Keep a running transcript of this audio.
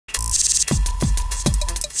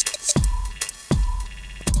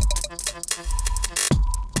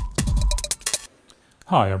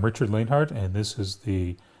Hi, I'm Richard Lehnhardt, and this is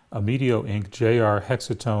the Amedio Inc. JR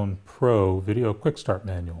Hexatone Pro Video QuickStart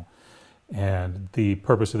Manual. And the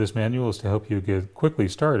purpose of this manual is to help you get quickly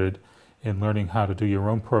started in learning how to do your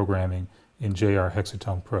own programming in JR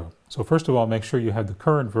Hexatone Pro. So first of all, make sure you have the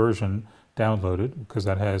current version downloaded, because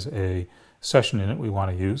that has a session in it we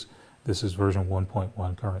want to use. This is version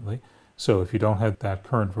 1.1 currently. So if you don't have that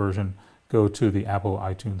current version, go to the Apple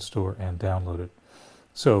iTunes Store and download it.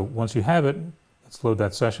 So once you have it, let's load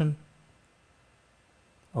that session,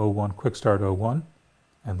 01 QuickStart 01,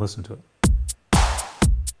 and listen to it.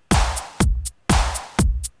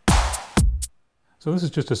 So this is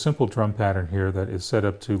just a simple drum pattern here that is set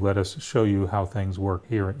up to let us show you how things work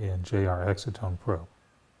here in JR Hexatone Pro.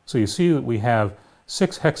 So you see that we have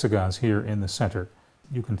 6 hexagons here in the center.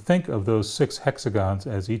 You can think of those 6 hexagons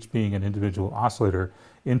as each being an individual oscillator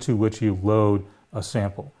into which you load a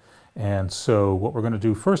sample. And so what we're going to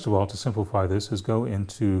do first of all, to simplify this, is go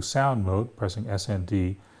into sound mode, pressing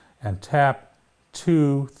SND, and tap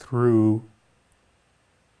 2 through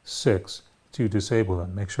 6 to disable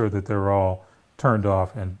them. Make sure that they're all turned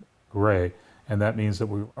off and gray, and that means that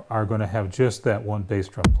we are going to have just that one bass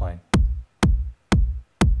drum playing.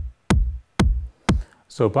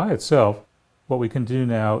 So by itself, what we can do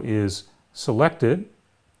now is select it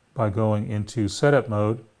by going into setup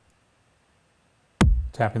mode,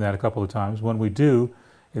 tapping that a couple of times. When we do,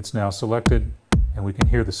 it's now selected and we can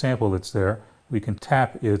hear the sample that's there. We can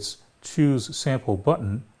tap its choose sample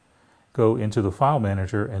button, go into the file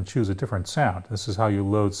manager and choose a different sound. This is how you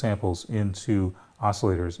load samples into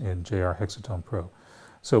oscillators in JR Hexatone Pro.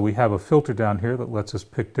 So we have a filter down here that lets us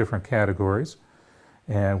pick different categories.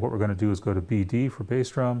 And what we're going to do is go to BD for bass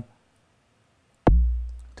drum,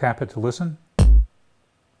 tap it to listen,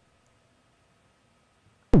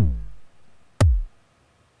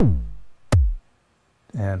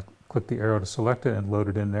 and click the arrow to select it and load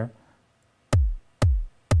it in there.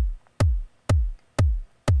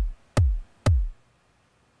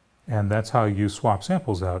 And that's how you swap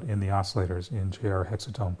samples out in the oscillators in JR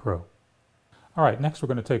Hexatone Pro. All right, next we're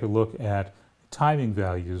going to take a look at timing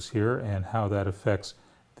values here and how that affects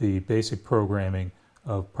the basic programming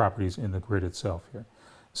of properties in the grid itself here.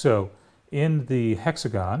 So in the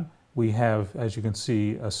hexagon, we have, as you can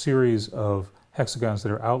see, a series of hexagons that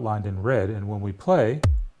are outlined in red, and when we play,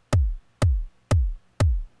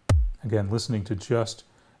 again listening to just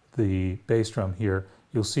the bass drum here,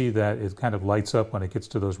 you'll see that it kind of lights up when it gets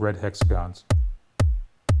to those red hexagons.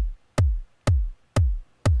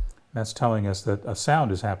 That's telling us that a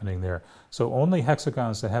sound is happening there. So only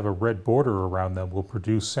hexagons that have a red border around them will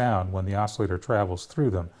produce sound when the oscillator travels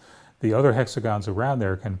through them. The other hexagons around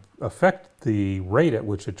there can affect the rate at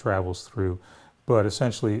which it travels through, but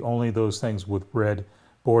essentially only those things with red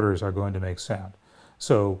borders are going to make sound.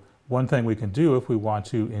 So one thing we can do if we want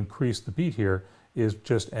to increase the beat here is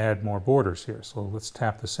just add more borders here. So let's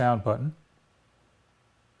tap the sound button.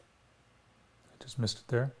 I just missed it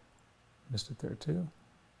there. Missed it there too.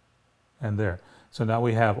 And there. So now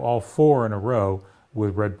we have all 4 in a row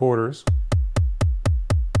with red borders.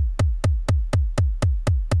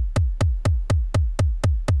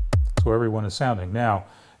 So everyone is sounding. Now,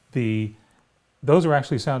 those are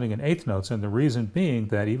actually sounding in eighth notes, and the reason being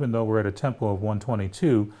that even though we're at a tempo of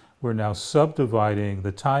 122, we're now subdividing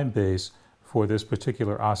the time base for this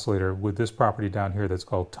particular oscillator with this property down here that's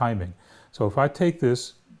called timing. So if I take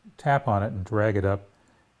this, tap on it, and drag it up,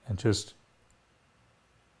 and just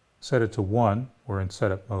set it to 1, we're in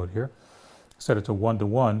setup mode here, set it to 1 to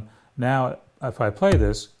 1. Now, if I play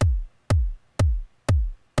this,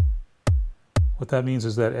 what that means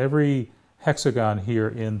is that every hexagon here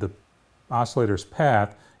in the oscillator's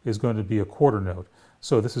path is going to be a quarter note.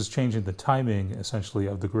 So this is changing the timing, essentially,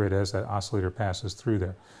 of the grid as that oscillator passes through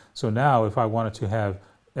there. So now, if I wanted to have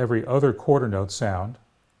every other quarter note sound,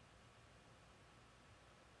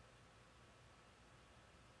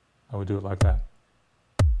 I would do it like that.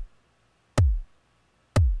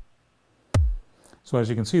 So as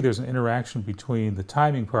you can see, there's an interaction between the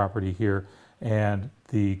timing property here and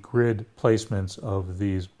the grid placements of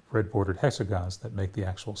these red bordered hexagons that make the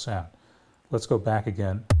actual sound. Let's go back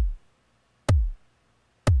again.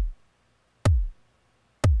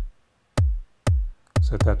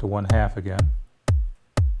 Set that to 1/2 again.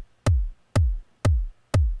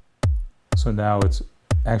 So now it's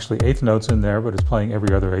actually eighth notes in there, but it's playing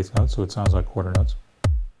every other eighth note, so it sounds like quarter notes.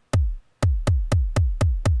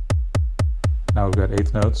 Now we've got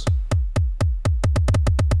eighth notes.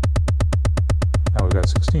 Now we've got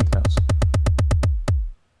 16th notes.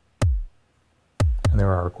 And there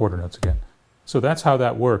are our quarter notes again. So that's how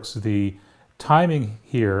that works. The timing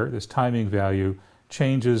here, this timing value,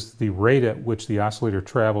 changes the rate at which the oscillator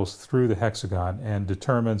travels through the hexagon and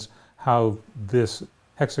determines how this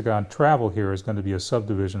hexagon travel here is going to be a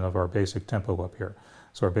subdivision of our basic tempo up here.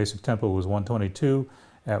 So our basic tempo was 122.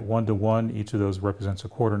 At 1 to 1, each of those represents a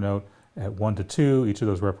quarter note. At 1 to 2, each of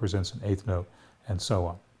those represents an eighth note, and so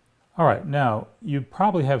on. All right, now you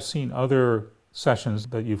probably have seen other sessions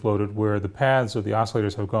that you've loaded where the paths of the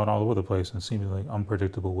oscillators have gone all over the place in seemingly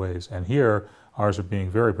unpredictable ways, and here ours are being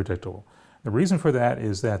very predictable. The reason for that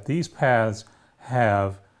is that these paths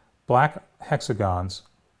have black hexagons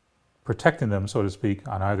protecting them, so to speak,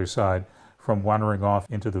 on either side from wandering off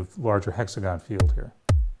into the larger hexagon field here.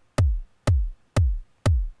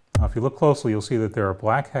 Now, if you look closely, you'll see that there are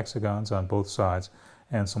black hexagons on both sides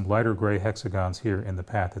and some lighter gray hexagons here in the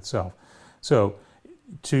path itself. So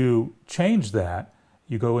to change that,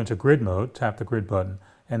 you go into grid mode, tap the grid button,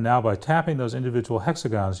 and now by tapping those individual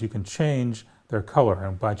hexagons, you can change their color.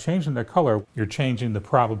 And by changing their color, you're changing the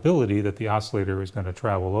probability that the oscillator is going to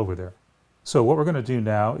travel over there. So what we're going to do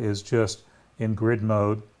now is just in grid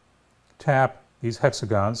mode, tap these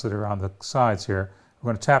hexagons that are on the sides here. We're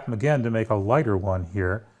going to tap them again to make a lighter one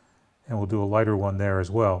here, and we'll do a lighter one there as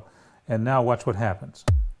well. And now watch what happens.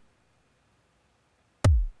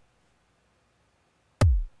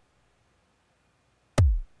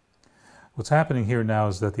 What's happening here now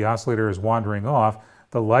is that the oscillator is wandering off.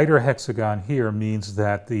 The lighter hexagon here means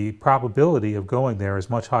that the probability of going there is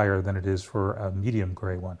much higher than it is for a medium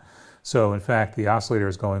gray one. So in fact, the oscillator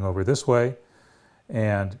is going over this way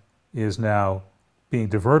and is now being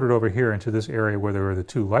diverted over here into this area where there are the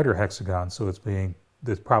two lighter hexagons, so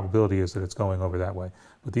the probability is that it's going over that way.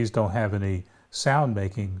 But these don't have any sound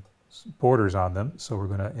making borders on them, so we're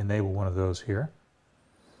going to enable one of those here.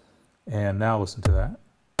 And now listen to that.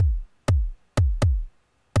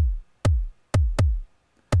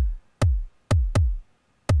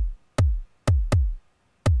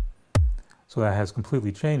 So that has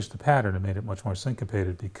completely changed the pattern and made it much more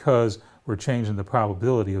syncopated because we're changing the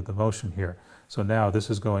probability of the motion here. So now this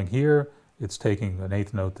is going here, it's taking an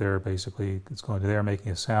eighth note there, basically it's going to there,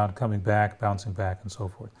 making a sound, coming back, bouncing back, and so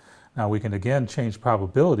forth. Now we can again change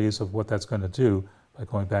probabilities of what that's going to do by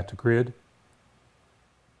going back to grid,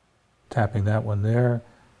 tapping that one there,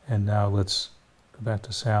 and now let's go back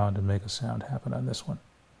to sound and make a sound happen on this one.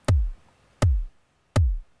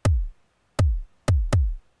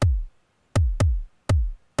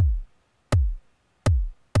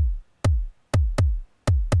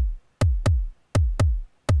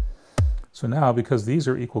 So now, because these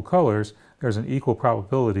are equal colors, there's an equal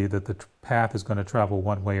probability that the path is going to travel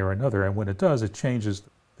one way or another, and when it does, it changes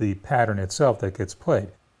the pattern itself that gets played.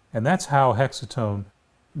 And that's how Hexatone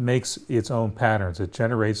makes its own patterns. It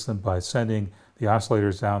generates them by sending the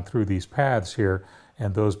oscillators down through these paths here,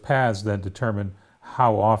 and those paths then determine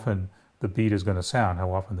how often the beat is going to sound,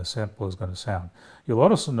 how often the sample is going to sound. You'll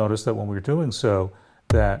also notice that when we're doing so,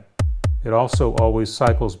 that it also always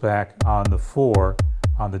cycles back on the 4,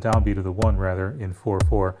 on the downbeat of the 1 rather, in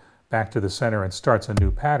 4/4, back to the center and starts a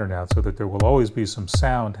new pattern out, so that there will always be some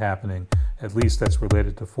sound happening, at least that's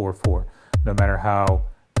related to 4/4, no matter how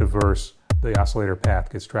diverse the oscillator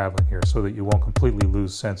path gets traveling here, so that you won't completely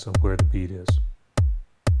lose sense of where the beat is.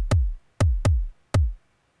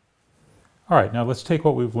 All right, now let's take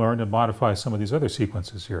what we've learned and modify some of these other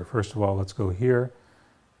sequences here. First of all, let's go here,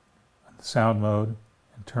 sound mode,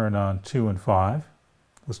 and turn on 2 and 5.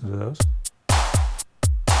 Listen to those.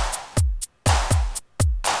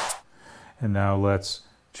 And now let's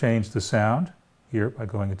change the sound here by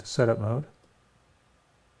going into setup mode.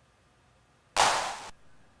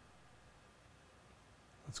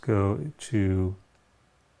 Let's go to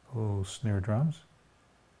snare drums.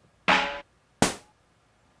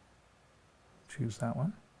 Choose that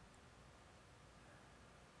one.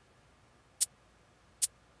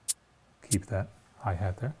 Keep that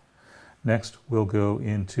hi-hat there. Next, we'll go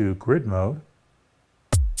into grid mode.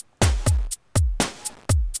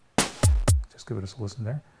 Give it a listen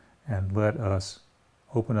there, and let us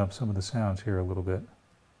open up some of the sounds here a little bit.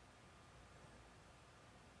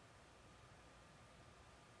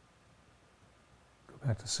 Go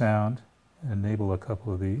back to sound and enable a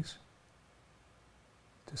couple of these.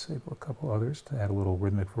 Disable a couple others to add a little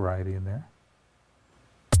rhythmic variety in there.